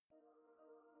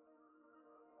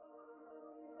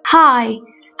Hi,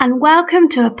 and welcome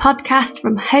to a podcast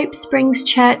from Hope Springs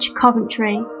Church,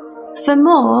 Coventry. For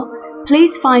more,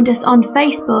 please find us on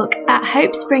Facebook at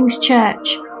Hope Springs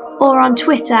Church, or on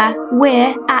Twitter,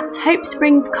 we're at Hope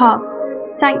Springs Cov.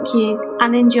 Thank you,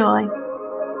 and enjoy.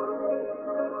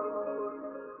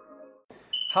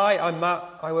 Hi, I'm Matt.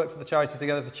 I work for the charity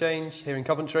Together for Change here in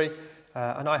Coventry,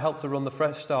 and I help to run the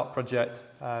Fresh Start project.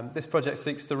 This project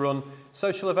seeks to run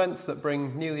social events that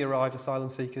bring newly arrived asylum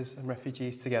seekers and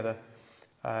refugees together.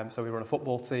 So we run a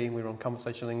football team, we run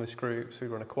conversational English groups, we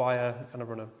run a choir, and I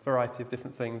run a variety of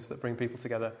different things that bring people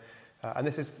together. And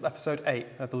this is episode 8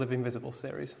 of the Living Visible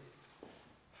series.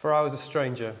 For I was a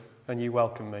stranger, and you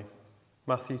welcomed me.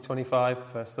 Matthew 25,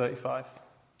 verse 35.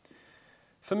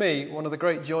 For me, one of the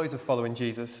great joys of following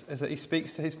Jesus is that he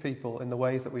speaks to his people in the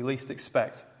ways that we least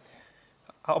expect.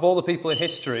 Out of all the people in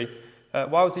history,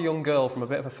 why was a young girl from a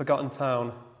bit of a forgotten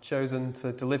town chosen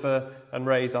to deliver and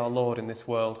raise our Lord in this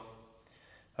world?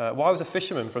 Why was a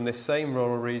fisherman from this same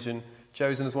rural region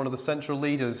chosen as one of the central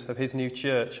leaders of his new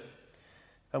church?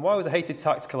 And why was a hated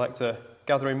tax collector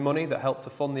gathering money that helped to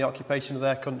fund the occupation of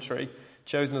their country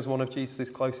chosen as one of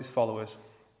Jesus' closest followers?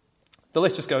 The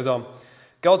list just goes on.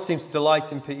 God seems to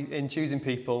delight in choosing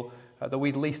people that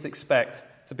we'd least expect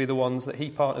to be the ones that he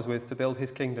partners with to build his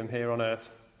kingdom here on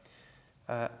earth.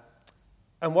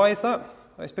 And why is that?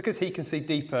 It's because he can see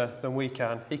deeper than we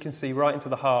can. He can see right into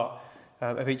the heart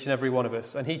of each and every one of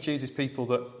us. And he chooses people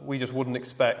that we just wouldn't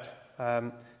expect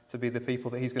to be the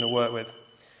people that he's going to work with.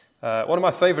 One of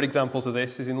my favourite examples of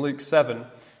this is in Luke 7,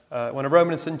 when a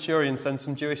Roman centurion sends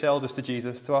some Jewish elders to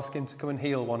Jesus to ask him to come and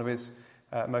heal one of his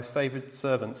most favoured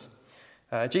servants.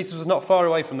 Jesus was not far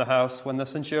away from the house when the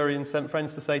centurion sent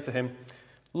friends to say to him,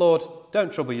 "Lord,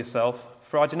 don't trouble yourself,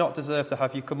 for I do not deserve to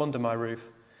have you come under my roof.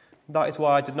 That is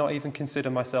why I did not even consider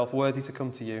myself worthy to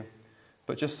come to you.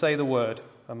 But just say the word,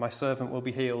 and my servant will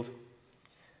be healed."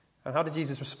 And how did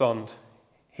Jesus respond?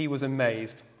 He was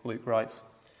amazed, Luke writes.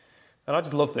 And I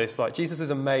just love this. Jesus is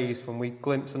amazed when we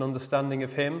glimpse an understanding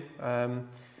of him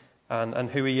and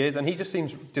who he is. And he just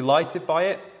seems delighted by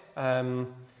it.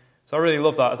 So I really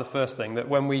love that as a first thing, that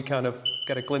when we kind of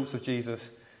get a glimpse of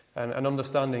Jesus and an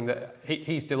understanding that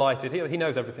he's delighted, he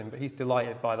knows everything, but he's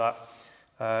delighted by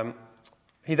that.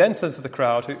 He then says to the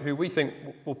crowd, who we think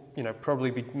will probably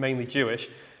be mainly Jewish,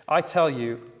 "I tell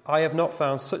you, I have not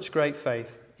found such great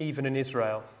faith, even in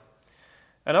Israel."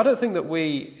 And I don't think that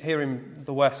we here in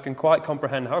the West can quite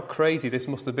comprehend how crazy this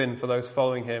must have been for those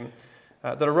following him.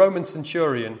 That a Roman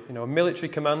centurion, a military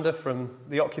commander from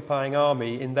the occupying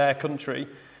army in their country,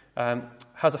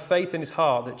 has a faith in his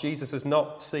heart that Jesus has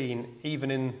not seen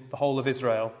even in the whole of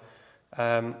Israel.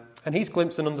 And he's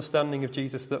glimpsed an understanding of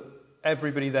Jesus that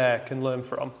everybody there can learn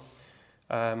from.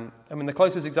 The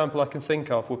closest example I can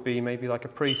think of would be maybe like a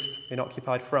priest in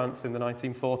occupied France in the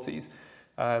 1940s,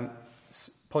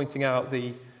 pointing out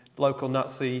the local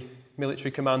Nazi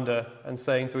military commander and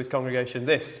saying to his congregation,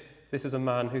 this is a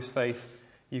man whose faith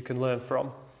you can learn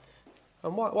from.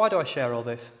 And why do I share all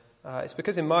this? It's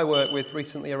because in my work with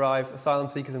recently arrived asylum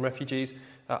seekers and refugees,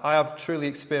 I have truly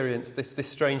experienced this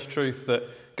strange truth that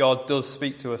God does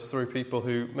speak to us through people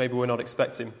who maybe we're not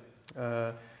expecting.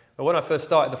 When I first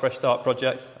started the Fresh Start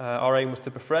project, our aim was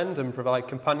to befriend and provide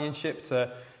companionship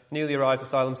to newly arrived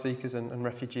asylum seekers and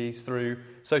refugees through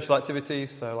social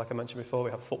activities. So like I mentioned before,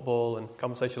 we have football and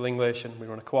conversational English, and we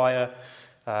run a choir.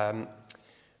 And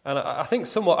I think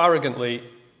somewhat arrogantly,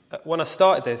 when I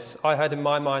started this, I had in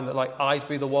my mind that I'd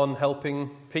be the one helping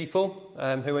people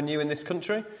who are new in this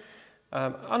country.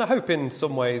 And I hope in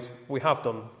some ways we have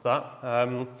done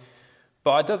that.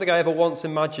 But I don't think I ever once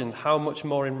imagined how much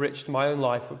more enriched my own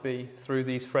life would be through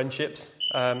these friendships.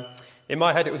 In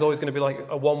my head, it was always going to be like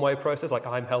a one-way process, like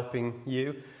I'm helping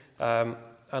you. And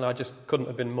I just couldn't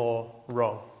have been more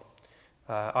wrong.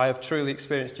 I have truly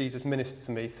experienced Jesus minister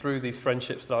to me through these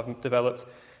friendships that I've developed.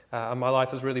 And my life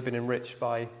has really been enriched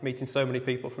by meeting so many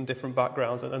people from different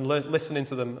backgrounds and listening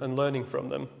to them and learning from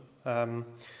them.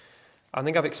 I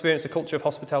think I've experienced a culture of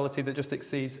hospitality that just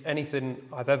exceeds anything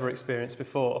I've ever experienced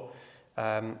before.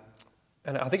 And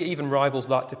I think it even rivals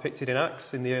that depicted in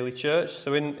Acts in the early church.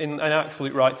 So in Acts,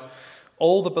 Luke writes,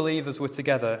 "All the believers were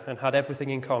together and had everything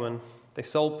in common. They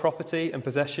sold property and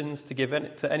possessions to give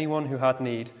to anyone who had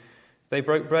need. They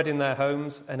broke bread in their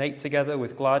homes and ate together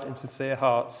with glad and sincere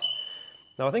hearts."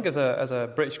 Now, I think as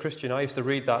a British Christian, I used to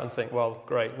read that and think, well,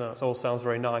 great, no, it all sounds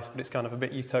very nice, but it's kind of a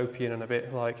bit utopian and a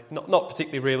bit not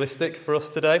particularly realistic for us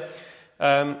today.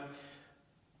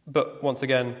 But once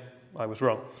again, I was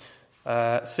wrong.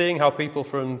 Seeing how people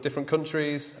from different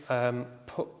countries,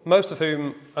 most of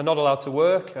whom are not allowed to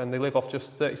work and they live off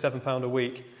just £37 a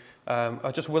week,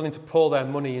 are just willing to pour their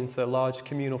money into large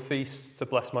communal feasts to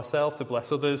bless myself, to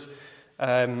bless others,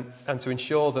 and to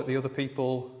ensure that the other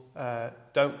people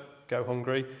don't go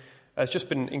hungry. It's just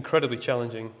been incredibly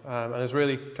challenging and has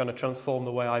really kind of transformed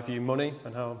the way I view money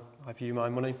and how I view my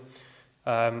money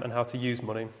and how to use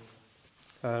money.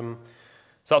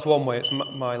 So that's one way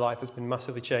my life has been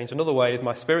massively changed. Another way is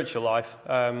my spiritual life,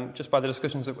 just by the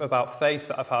discussions about faith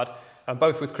that I've had, and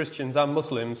both with Christians and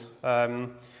Muslims,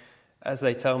 as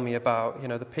they tell me about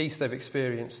the peace they've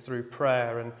experienced through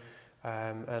prayer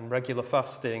and regular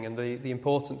fasting and the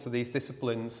importance of these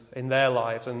disciplines in their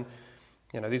lives. And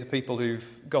these are people who've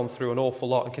gone through an awful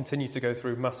lot and continue to go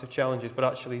through massive challenges, but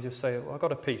actually just say, well, I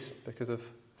got a peace because of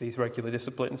these regular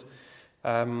disciplines.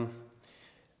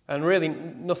 And really,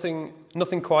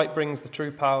 nothing quite brings the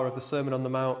true power of the Sermon on the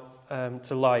Mount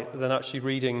to light than actually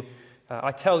reading,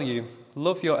 I tell you,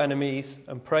 love your enemies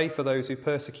and pray for those who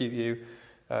persecute you,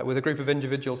 with a group of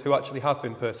individuals who actually have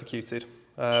been persecuted.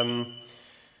 One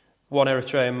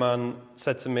Eritrean man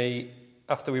said to me,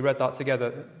 after we read that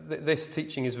together, this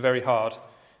teaching is very hard,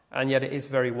 and yet it is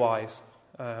very wise.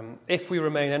 If we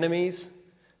remain enemies,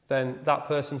 then that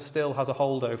person still has a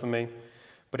hold over me.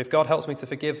 But if God helps me to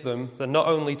forgive them, then not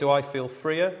only do I feel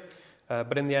freer,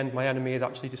 but in the end my enemy is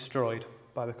actually destroyed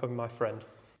by becoming my friend.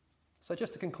 So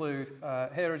just to conclude,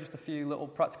 here are just a few little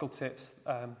practical tips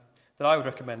that I would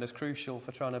recommend as crucial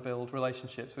for trying to build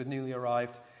relationships with newly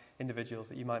arrived individuals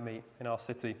that you might meet in our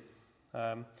city.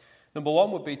 Number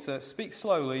one would be to speak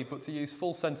slowly, but to use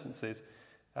full sentences.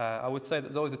 I would say that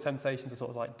there's always a temptation to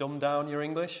sort of like dumb down your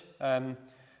English,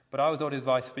 but I was always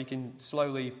advised speaking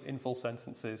slowly in full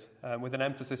sentences, with an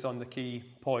emphasis on the key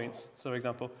points. So, for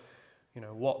example,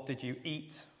 what did you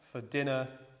eat for dinner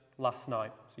last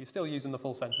night? So you're still using the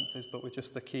full sentences, but with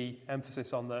just the key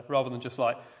emphasis on the, rather than just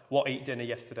like, what ate dinner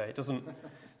yesterday? It doesn't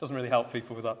really help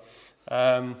people with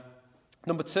that.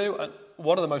 Number two,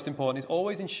 one of the most important, is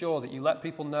always ensure that you let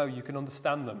people know you can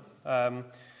understand them.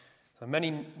 So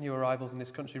many new arrivals in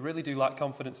this country really do lack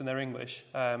confidence in their English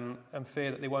and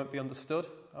fear that they won't be understood.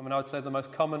 I mean, I would say the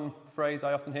most common phrase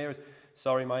I often hear is,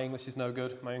 sorry, my English is no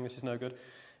good, my English is no good.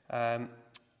 And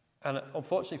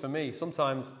unfortunately for me,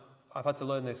 sometimes I've had to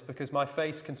learn this because my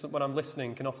face, when I'm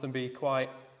listening, can often be quite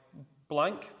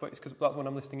blank, but it's because that's when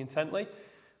I'm listening intently.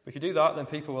 But if you do that, then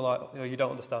people are like, oh, you don't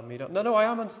understand me. No, I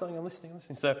am understanding, I'm listening.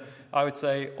 So I would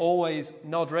say always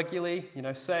nod regularly,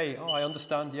 say, oh, I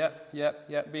understand,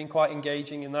 yep, being quite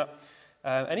engaging in that.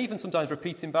 And even sometimes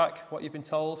repeating back what you've been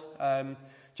told,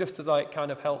 just to like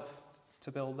kind of help to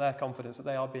build their confidence that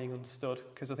they are being understood.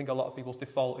 Because I think a lot of people's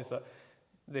default is that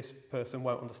this person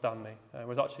won't understand me,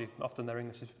 whereas actually often their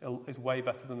English is way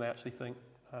better than they actually think.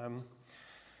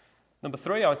 Number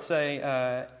three, I would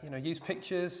say, use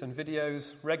pictures and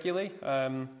videos regularly.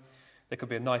 There could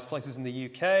be nice places in the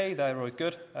UK, they're always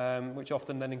good, which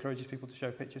often then encourages people to show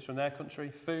pictures from their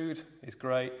country. Food is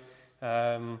great.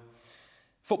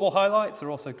 Football highlights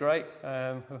are also great with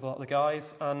a lot of the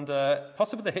guys. And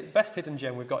possibly the best hidden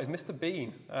gem we've got is Mr.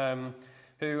 Bean,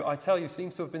 who I tell you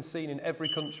seems to have been seen in every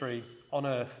country on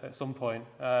earth at some point.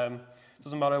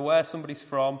 Doesn't matter where somebody's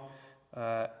from.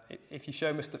 If you show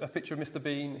a picture of Mr.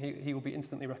 Bean, he will be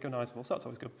instantly recognisable, so that's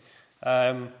always good.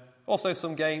 Also,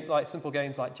 some simple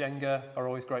games like Jenga are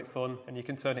always great fun, and you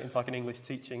can turn it into like an English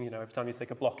teaching. Every time you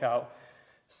take a block out,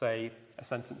 say a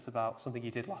sentence about something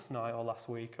you did last night or last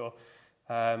week, or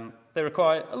they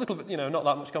require a little bit, not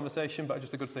that much conversation, but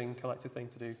just a good thing, collective thing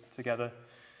to do together.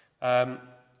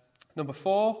 Number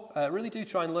four, really do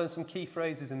try and learn some key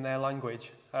phrases in their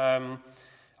language.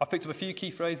 I've picked up a few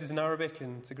key phrases in Arabic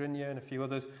and Tigrinya and a few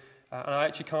others, and I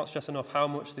actually can't stress enough how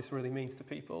much this really means to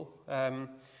people. And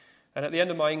at the end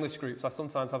of my English groups, I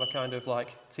sometimes have a kind of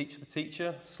like teach the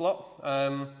teacher slot,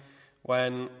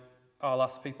 when I'll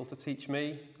ask people to teach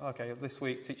me, okay, this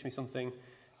week teach me something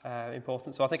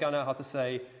important. So I think I know how to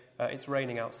say it's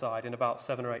raining outside in about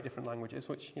 7 or 8 different languages,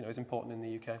 which is important in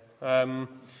the UK.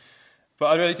 But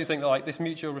I really do think that this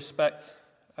mutual respect,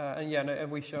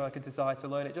 and we show a desire to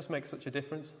learn. It just makes such a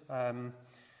difference. And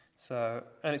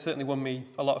it certainly won me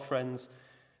a lot of friends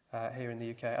here in the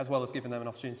UK, as well as giving them an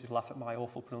opportunity to laugh at my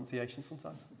awful pronunciation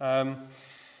sometimes.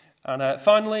 And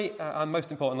finally, and most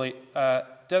importantly,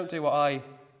 don't do what I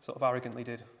sort of arrogantly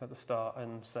did at the start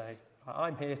and say,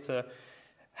 I'm here to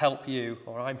help you,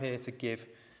 or I'm here to give.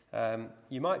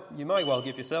 You might well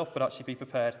give yourself, but actually be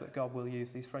prepared that God will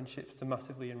use these friendships to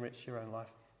massively enrich your own life.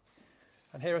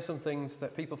 And here are some things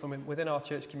that people from within our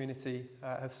church community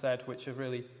have said, which have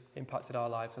really impacted our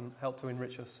lives and helped to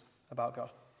enrich us about God.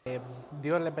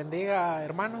 Dios les bendiga,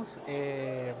 hermanos.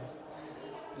 Le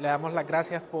damos las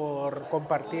gracias por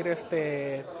compartir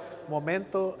este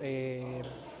momento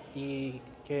y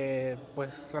que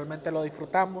pues realmente lo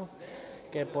disfrutamos,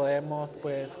 que podemos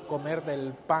pues comer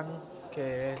del pan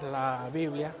que es la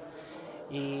Biblia,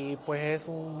 y pues es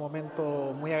un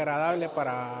momento muy agradable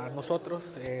para nosotros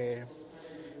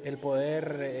el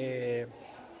poder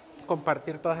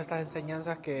compartir todas estas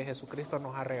enseñanzas que Jesucristo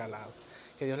nos ha regalado.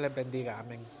 Que Dios les bendiga.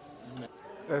 Amén.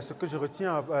 Ce que je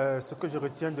retiens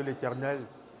de l'Éternel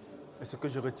et ce que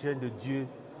je retiens de Dieu,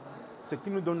 c'est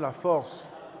qu'il nous donne la force,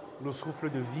 le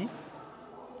souffle de vie.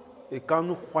 Et quand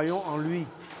nous croyons en lui,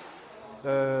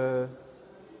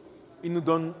 il nous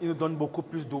donne beaucoup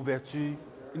plus d'ouverture,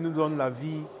 il nous donne la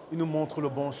vie, il nous montre le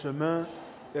bon chemin,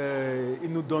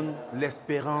 il nous donne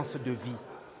l'espérance de vie.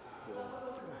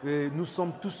 Et nous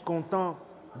sommes tous contents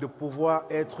de pouvoir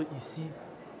être ici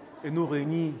et nous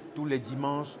réunir tous les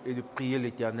dimanches et de prier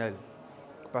l'Éternel.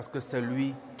 Parce que c'est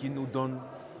lui qui nous donne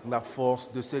la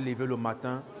force de se lever le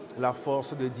matin, la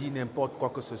force de dire n'importe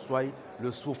quoi que ce soit, le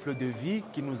souffle de vie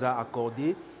qu'il nous a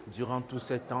accordé durant tous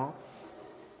ces temps.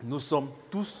 Nous sommes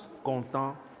tous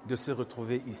contents de se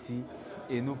retrouver ici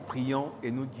et nous prions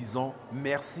et nous disons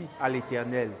merci à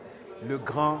l'Éternel, le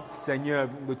grand Seigneur,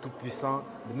 le Tout-Puissant,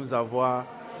 de nous avoir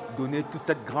donné toute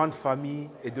cette grande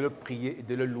famille et de le prier et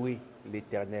de le louer,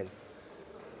 l'Éternel.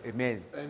 Amen. Amen.